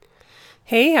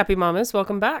Hey, happy mamas,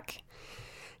 welcome back.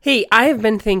 Hey, I have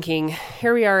been thinking,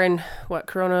 here we are in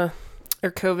Corona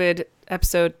or COVID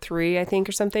episode 3, I think,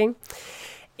 or something.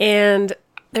 And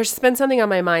there's been something on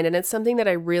my mind, and it's something that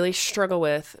I really struggle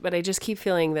with, but I just keep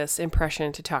feeling this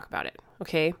impression to talk about it.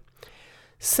 Okay.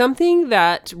 Something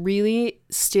that really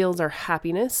steals our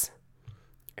happiness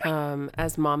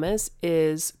as mamas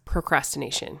is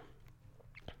procrastination.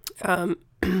 I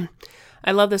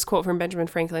love this quote from Benjamin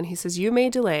Franklin. He says, "You may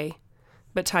delay,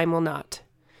 but time will not.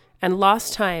 And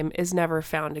lost time is never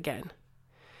found again."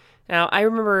 Now, I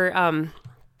remember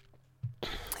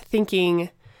thinking,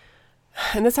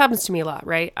 and this happens to me a lot,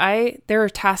 right? There are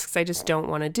tasks I just don't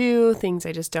want to do, things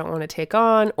I just don't want to take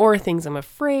on, or things I'm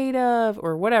afraid of,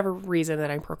 or whatever reason that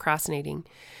I'm procrastinating.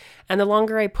 And the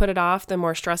longer I put it off, the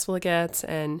more stressful it gets,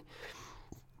 and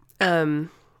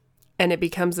it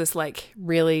becomes this like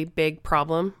really big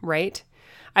problem, right?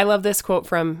 I love this quote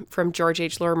from George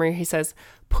H. Lorimer. He says,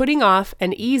 "Putting off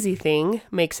an easy thing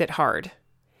makes it hard,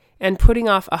 and putting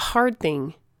off a hard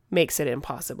thing makes it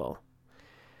impossible."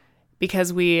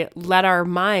 Because we let our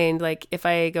mind, like if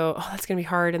I go, "Oh, that's going to be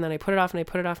hard," and then I put it off and I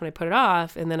put it off and I put it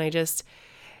off, and then I just,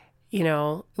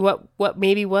 what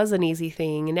maybe was an easy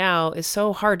thing now is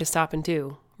so hard to stop and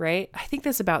do, right? I think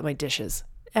this about my dishes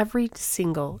every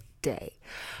single day.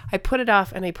 I put it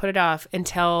off and I put it off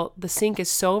until the sink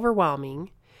is so overwhelming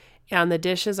and the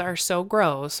dishes are so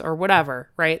gross or whatever,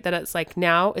 right? That it's like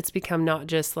now it's become not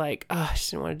just like, oh, I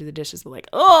just didn't want to do the dishes, but like,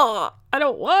 oh, I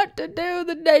don't want to do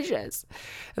the dishes.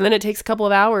 And then it takes a couple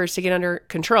of hours to get under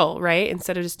control, right?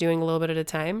 Instead of just doing a little bit at a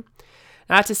time.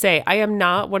 I have to say, I am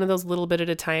not one of those little bit at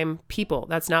a time people.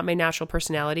 That's not my natural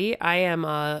personality. I am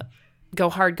go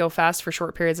hard, go fast for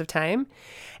short periods of time.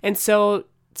 And so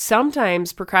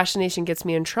sometimes procrastination gets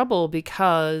me in trouble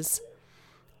because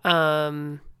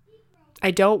I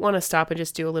don't want to stop and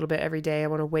just do a little bit every day. I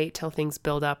want to wait till things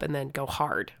build up and then go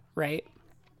hard, right?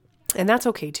 And that's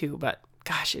okay too, but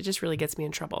gosh, it just really gets me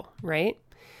in trouble, right?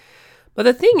 But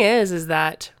the thing is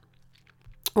that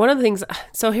one of the things,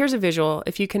 so here's a visual,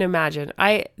 if you can imagine.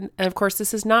 And of course,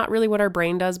 this is not really what our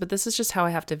brain does, but this is just how I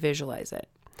have to visualize it.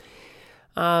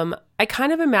 I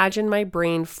kind of imagine my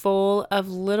brain full of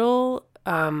little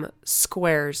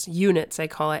squares, units, I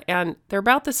call it, and they're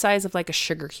about the size of like a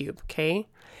sugar cube, okay?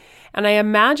 And I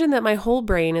imagine that my whole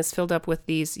brain is filled up with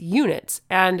these units,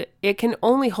 and it can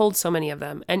only hold so many of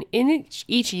them. And in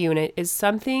each unit is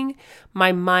something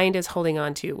my mind is holding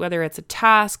on to, whether it's a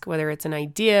task, whether it's an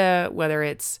idea, whether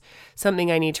it's something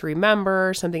I need to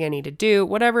remember, something I need to do,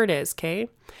 whatever it is, okay?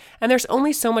 And there's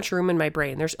only so much room in my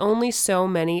brain. There's only so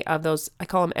many of those, I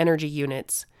call them energy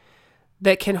units,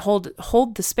 that can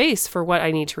hold the space for what I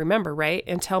need to remember, right?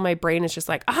 Until my brain is just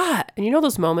like, and you know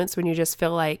those moments when you just feel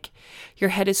like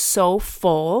your head is so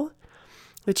full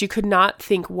that you could not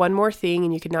think one more thing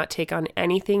and you could not take on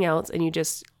anything else and you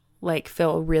just like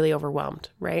feel really overwhelmed,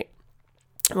 right?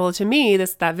 Well, to me,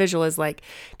 that visual is like,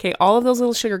 okay, all of those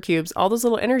little sugar cubes, all those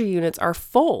little energy units are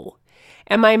full.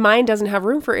 And my mind doesn't have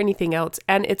room for anything else.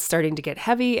 And it's starting to get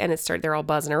heavy and they're all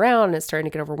buzzing around and it's starting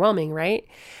to get overwhelming, right?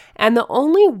 And the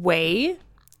only way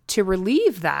to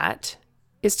relieve that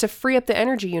is to free up the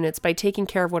energy units by taking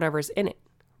care of whatever's in it,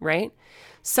 right?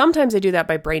 Sometimes I do that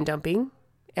by brain dumping,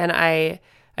 and I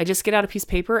just get out a piece of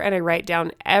paper and I write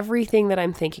down everything that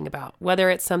I'm thinking about, whether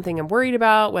it's something I'm worried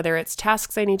about, whether it's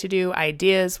tasks I need to do,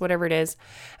 ideas, whatever it is.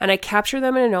 And I capture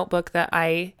them in a notebook that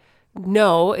I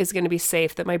know is going to be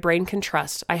safe, that my brain can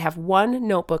trust. I have one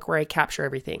notebook where I capture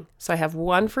everything. So I have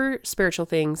one for spiritual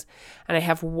things and I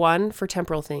have one for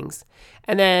temporal things.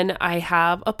 And then I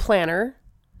have a planner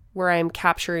where I'm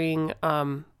capturing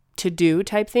to-do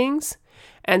type things.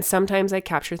 And sometimes I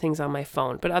capture things on my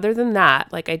phone. But other than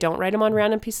that, like I don't write them on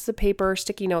random pieces of paper,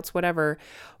 sticky notes, whatever.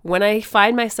 When I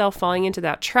find myself falling into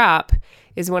that trap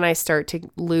is when I start to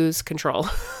lose control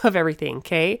of everything,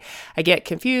 okay? I get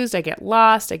confused, I get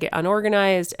lost, I get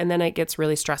unorganized, and then it gets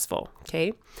really stressful,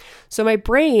 okay? So my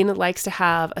brain likes to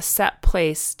have a set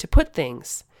place to put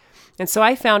things. And so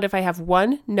I found if I have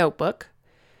one notebook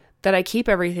that I keep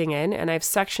everything in and I've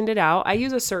sectioned it out. I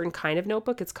use a certain kind of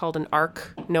notebook. It's called an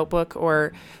ARC notebook,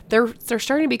 or they're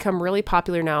starting to become really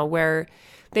popular now where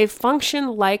they function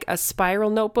like a spiral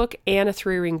notebook and a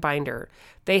 3-ring binder.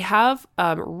 They have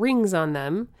rings on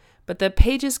them, but the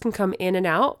pages can come in and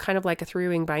out kind of like a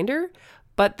 3-ring binder,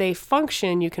 but they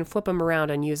function, you can flip them around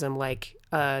and use them like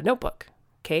a notebook,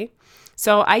 okay?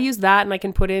 So I use that and I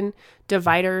can put in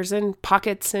dividers and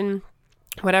pockets and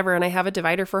whatever. And I have a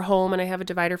divider for home, and I have a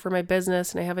divider for my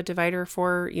business, and I have a divider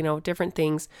for, different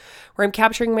things where I'm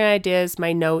capturing my ideas,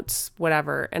 my notes,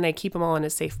 whatever, and I keep them all in a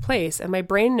safe place. And my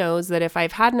brain knows that if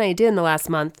I've had an idea in the last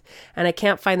month and I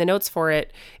can't find the notes for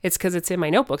it, it's because it's in my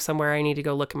notebook somewhere. I need to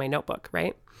go look in my notebook,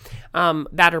 right?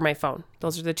 That or my phone.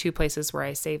 Those are the two places where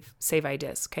I save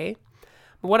ideas. Okay.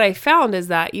 What I found is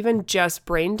that even just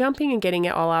brain dumping and getting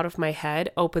it all out of my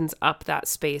head opens up that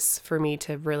space for me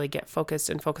to really get focused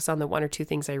and focus on the one or two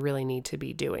things I really need to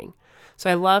be doing.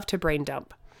 So I love to brain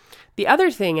dump. The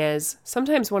other thing is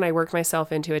sometimes when I work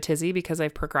myself into a tizzy because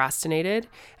I've procrastinated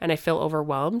and I feel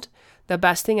overwhelmed, the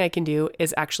best thing I can do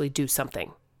is actually do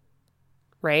something,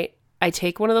 right? I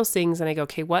take one of those things and I go,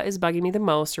 okay, what is bugging me the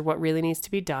most or what really needs to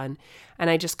be done?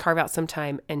 And I just carve out some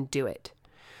time and do it.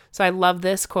 So I love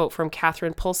this quote from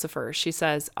Catherine Pulsifer. She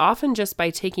says, often just by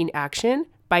taking action,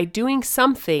 by doing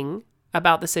something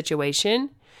about the situation,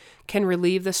 can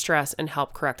relieve the stress and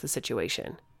help correct the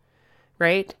situation,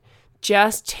 right?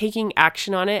 Just taking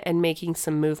action on it and making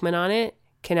some movement on it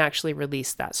can actually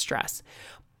release that stress.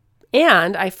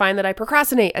 And I find that I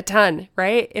procrastinate a ton,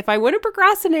 right? If I wouldn't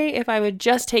procrastinate, if I would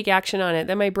just take action on it,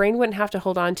 then my brain wouldn't have to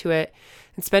hold on to it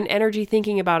and spend energy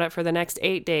thinking about it for the next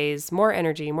 8 days. More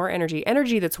energy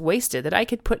that's wasted that I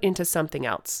could put into something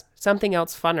else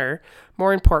funner,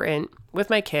 more important with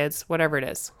my kids, whatever it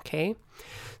is. Okay.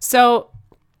 So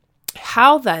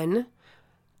how then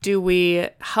do we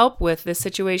help with this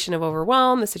situation of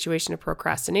overwhelm, the situation of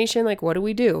procrastination? Like, what do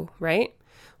we do, right?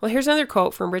 Well, here's another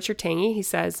quote from Richard Tange. He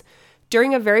says,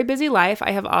 during a very busy life,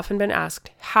 I have often been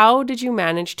asked, how did you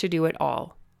manage to do it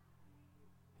all?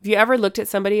 Have you ever looked at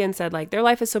somebody and said, like, their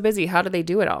life is so busy, how do they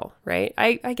do it all, right?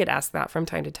 I get asked that from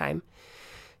time to time.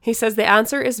 He says, the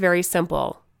answer is very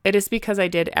simple. It is because I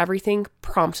did everything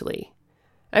promptly.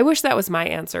 I wish that was my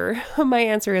answer. My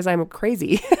answer is I'm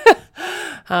crazy.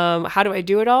 How do I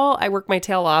do it all? I work my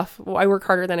tail off. Well, I work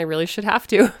harder than I really should have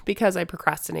to because I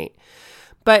procrastinate.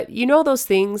 But you know those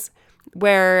things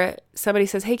where somebody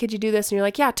says, hey, could you do this? And you're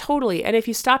like, yeah, totally. And if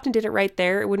you stopped and did it right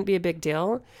there, it wouldn't be a big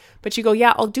deal. But you go,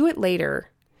 yeah, I'll do it later.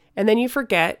 And then you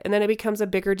forget, and then it becomes a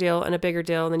bigger deal and a bigger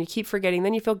deal. And then you keep forgetting.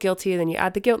 Then you feel guilty, and then you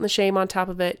add the guilt and the shame on top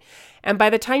of it. And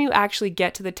by the time you actually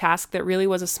get to the task that really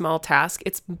was a small task,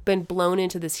 it's been blown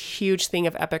into this huge thing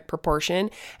of epic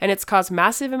proportion. And it's caused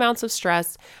massive amounts of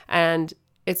stress, and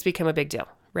it's become a big deal,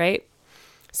 right?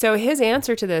 So his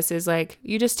answer to this is like,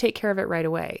 you just take care of it right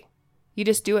away. You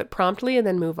just do it promptly and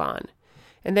then move on.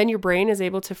 And then your brain is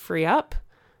able to free up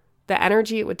the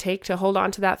energy it would take to hold on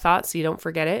to that thought so you don't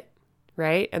forget it,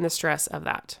 right? And the stress of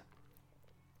that.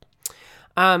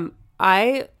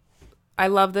 I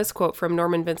love this quote from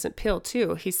Norman Vincent Peale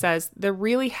too. He says, the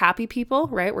really happy people,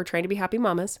 right? We're trying to be happy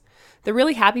mamas. The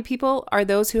really happy people are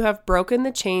those who have broken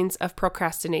the chains of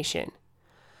procrastination.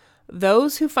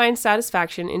 Those who find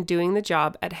satisfaction in doing the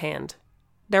job at hand.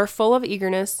 They're full of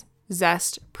eagerness,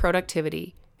 zest,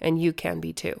 productivity, and you can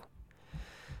be too.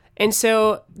 And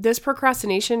so this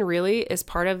procrastination really is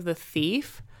part of the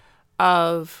thief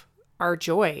of our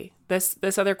joy.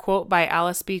 This other quote by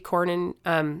Alice B. Cornan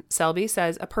Selby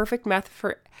says, a perfect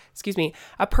method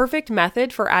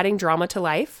for adding drama to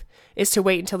life is to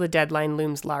wait until the deadline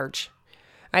looms large.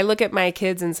 I look at my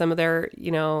kids and some of their,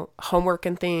 homework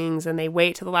and things, and they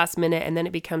wait till the last minute, and then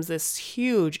it becomes this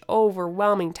huge,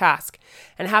 overwhelming task.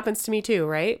 And it happens to me too,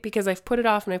 right? Because I've put it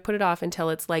off and I put it off until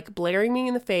it's like blaring me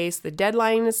in the face. The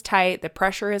deadline is tight. The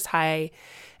pressure is high.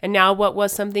 And now what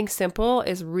was something simple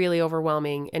is really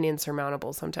overwhelming and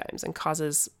insurmountable sometimes and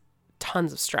causes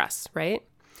tons of stress, right?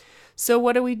 So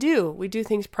what do? We do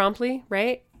things promptly,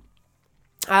 right?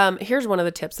 Here's one of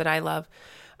the tips that I love.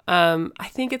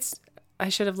 I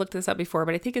should have looked this up before,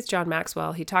 but I think it's John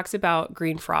Maxwell. He talks about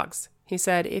green frogs. He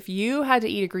said, if you had to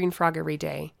eat a green frog every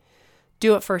day,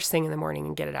 do it first thing in the morning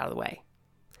and get it out of the way.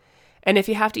 And if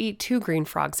you have to eat 2 green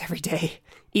frogs every day,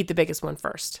 eat the biggest one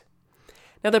first.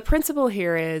 Now, the principle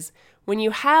here is when you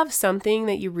have something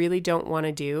that you really don't want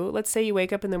to do, let's say you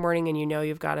wake up in the morning and you know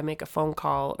you've got to make a phone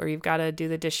call, or you've got to do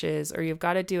the dishes, or you've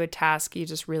got to do a task you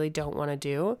just really don't want to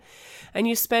do, and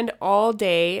you spend all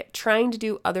day trying to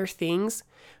do other things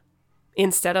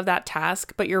instead of that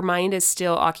task, but your mind is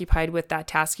still occupied with that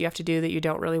task you have to do that you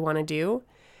don't really want to do,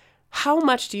 how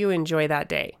much do you enjoy that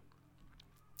day?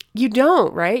 You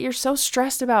don't, right? You're so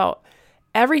stressed about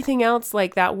everything else,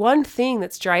 like that one thing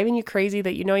that's driving you crazy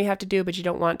that you know you have to do, but you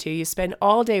don't want to. You spend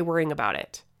all day worrying about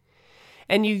it.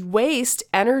 And you waste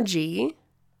energy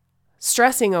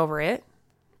stressing over it,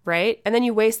 right? And then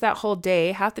you waste that whole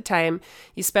day. Half the time,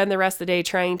 you spend the rest of the day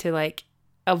trying to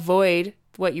avoid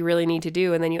what you really need to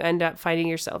do. And then you end up finding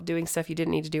yourself doing stuff you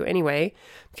didn't need to do anyway,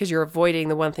 because you're avoiding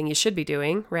the one thing you should be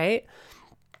doing, right?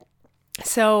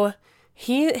 So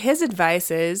his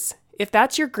advice is, if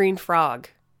that's your green frog,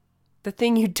 the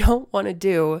thing you don't want to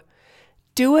do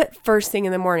it first thing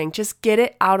in the morning. Just get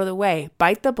it out of the way.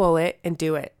 Bite the bullet and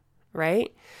do it,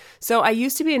 right? So I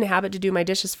used to be in the habit to do my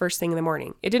dishes first thing in the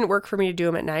morning. It didn't work for me to do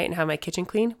them at night and have my kitchen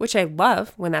clean, which I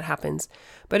love when that happens,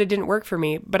 but it didn't work for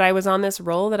me. But I was on this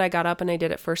roll that I got up and I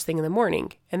did it first thing in the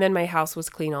morning. And then my house was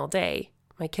clean all day.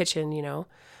 My kitchen,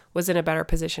 was in a better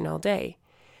position all day.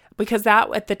 Because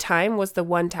that at the time was the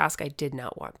one task I did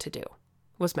not want to do,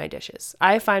 was my dishes.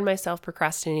 I find myself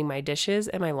procrastinating my dishes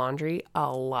and my laundry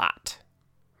a lot,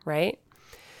 right?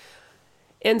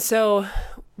 And so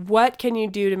what can you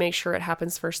do to make sure it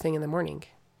happens first thing in the morning,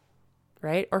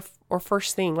 right? Or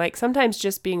first thing, like sometimes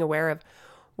just being aware of,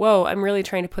 whoa, I'm really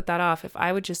trying to put that off. If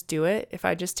I would just do it, if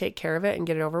I just take care of it and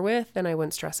get it over with, then I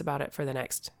wouldn't stress about it for the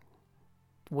next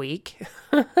week,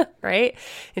 right?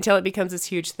 Until it becomes this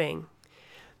huge thing.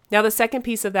 Now, the second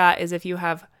piece of that is if you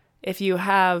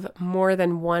have more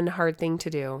than one hard thing to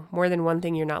do, more than one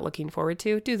thing you're not looking forward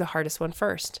to, do the hardest one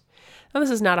first. Now, this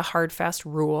is not a hard, fast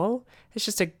rule. It's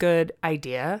just a good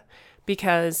idea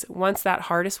because once that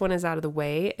hardest one is out of the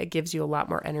way, it gives you a lot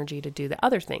more energy to do the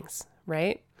other things,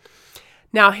 right?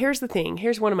 Now, here's the thing.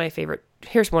 Here's one of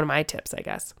my tips, I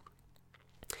guess.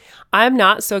 I'm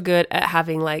not so good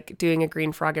at doing a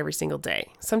green frog every single day.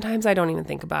 Sometimes I don't even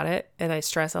think about it and I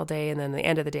stress all day. And then at the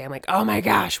end of the day, I'm like, oh my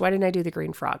gosh, why didn't I do the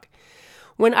green frog?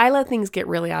 When I let things get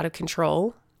really out of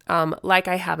control, like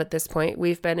I have at this point,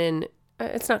 we've been in,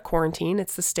 it's not quarantine,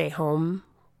 it's the stay home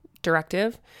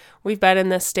directive. We've been in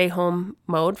the stay home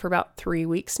mode for about 3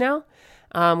 weeks now,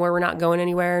 where we're not going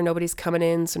anywhere. Nobody's coming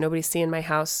in. So nobody's seeing my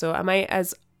house. So am I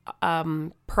as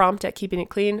prompt at keeping it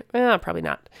clean? Probably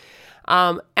not.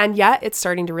 And yet it's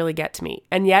starting to really get to me.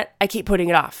 And yet I keep putting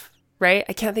it off, right?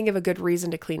 I can't think of a good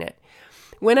reason to clean it.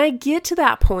 When I get to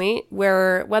that point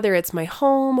where whether it's my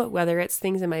home, whether it's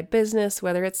things in my business,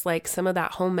 whether it's like some of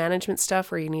that home management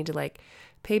stuff where you need to like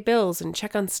pay bills and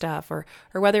check on stuff or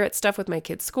whether it's stuff with my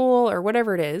kids' school or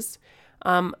whatever it is,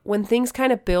 when things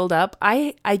kind of build up,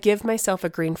 I give myself a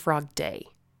green frog day.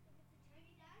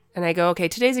 And I go, okay,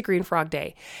 today's a green frog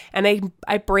day. And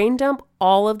I brain dump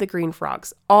all of the green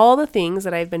frogs, all the things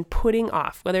that I've been putting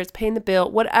off, whether it's paying the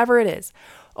bill, whatever it is,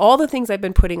 all the things I've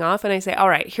been putting off. And I say, all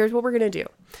right, here's what we're going to do.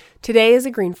 Today is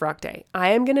a green frog day. I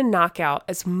am going to knock out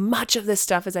as much of this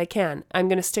stuff as I can. I'm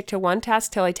going to stick to one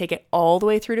task till I take it all the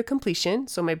way through to completion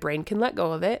so my brain can let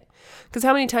go of it. Because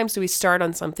how many times do we start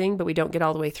on something, but we don't get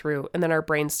all the way through? And then our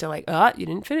brain's still like, you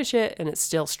didn't finish it. And it's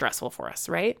still stressful for us,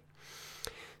 right?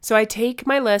 So I take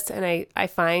my list and I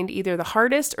find either the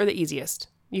hardest or the easiest.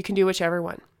 You can do whichever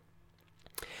one.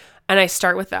 And I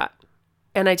start with that.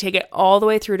 And I take it all the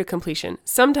way through to completion.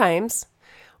 Sometimes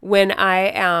when I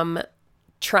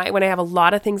have a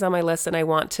lot of things on my list and I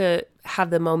want to have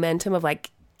the momentum of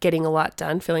like getting a lot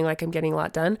done, feeling like I'm getting a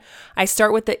lot done, I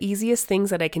start with the easiest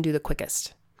things that I can do the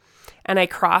quickest. And I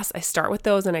start with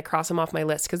those and I cross them off my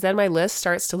list because then my list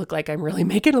starts to look like I'm really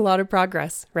making a lot of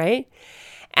progress, right?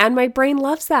 And my brain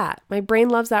loves that. My brain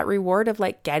loves that reward of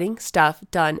like getting stuff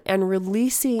done and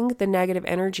releasing the negative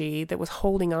energy that was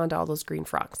holding on to all those green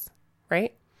frogs,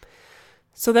 right?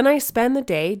 So then I spend the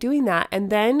day doing that. And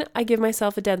then I give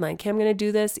myself a deadline. Okay, I'm going to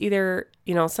do this either,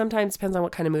 sometimes depends on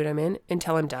what kind of mood I'm in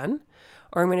until I'm done,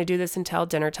 or I'm going to do this until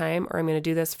dinner time, or I'm going to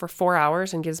do this for 4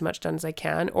 hours and get as much done as I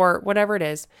can, or whatever it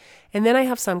is. And then I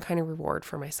have some kind of reward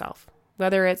for myself.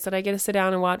 Whether it's that I get to sit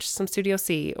down and watch some Studio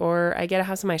C, or I get to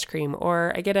have some ice cream,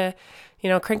 or I get to,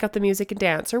 crank up the music and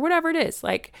dance, or whatever it is,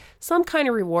 like some kind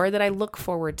of reward that I look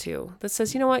forward to that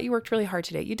says, you know what, you worked really hard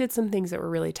today. You did some things that were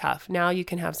really tough. Now you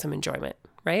can have some enjoyment,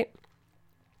 right?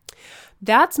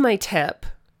 That's my tip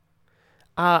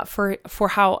for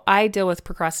how I deal with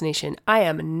procrastination. I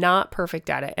am not perfect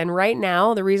at it. And right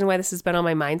now, the reason why this has been on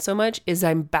my mind so much is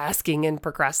I'm basking in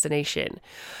procrastination.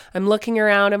 I'm looking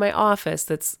around at my office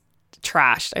that's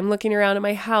trashed. I'm looking around at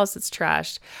my house that's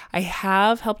trashed. I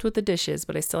have helped with the dishes,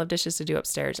 but I still have dishes to do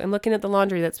upstairs. I'm looking at the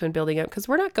laundry that's been building up because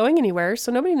we're not going anywhere,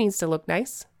 so nobody needs to look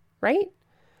nice, right?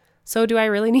 So do I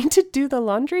really need to do the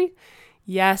laundry?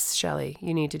 Yes, Shelly,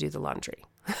 you need to do the laundry,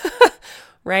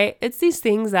 right? It's these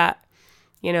things that,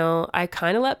 I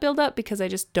kind of let build up because I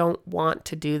just don't want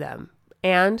to do them.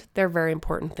 And they're very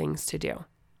important things to do,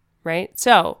 right?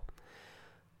 So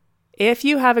if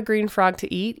you have a green frog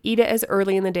to eat it as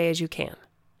early in the day as you can.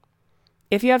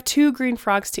 If you have 2 green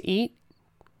frogs to eat,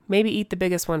 maybe eat the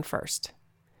biggest one first.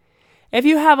 If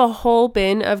you have a whole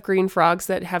bin of green frogs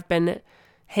that have been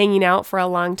hanging out for a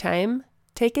long time,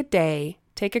 take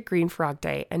a green frog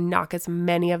day and knock as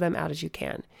many of them out as you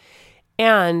can.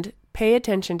 And Pay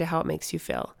attention to how it makes you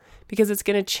feel, because it's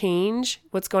going to change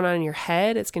what's going on in your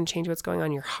head. It's going to change what's going on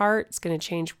in your heart. It's going to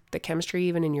change the chemistry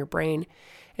even in your brain.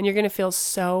 And you're going to feel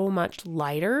so much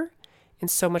lighter and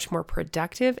so much more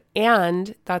productive.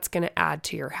 And that's going to add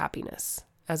to your happiness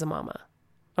as a mama.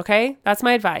 Okay? That's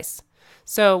my advice.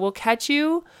 So we'll catch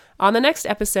you on the next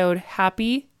episode.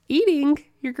 Happy eating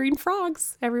your green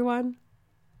frogs, everyone.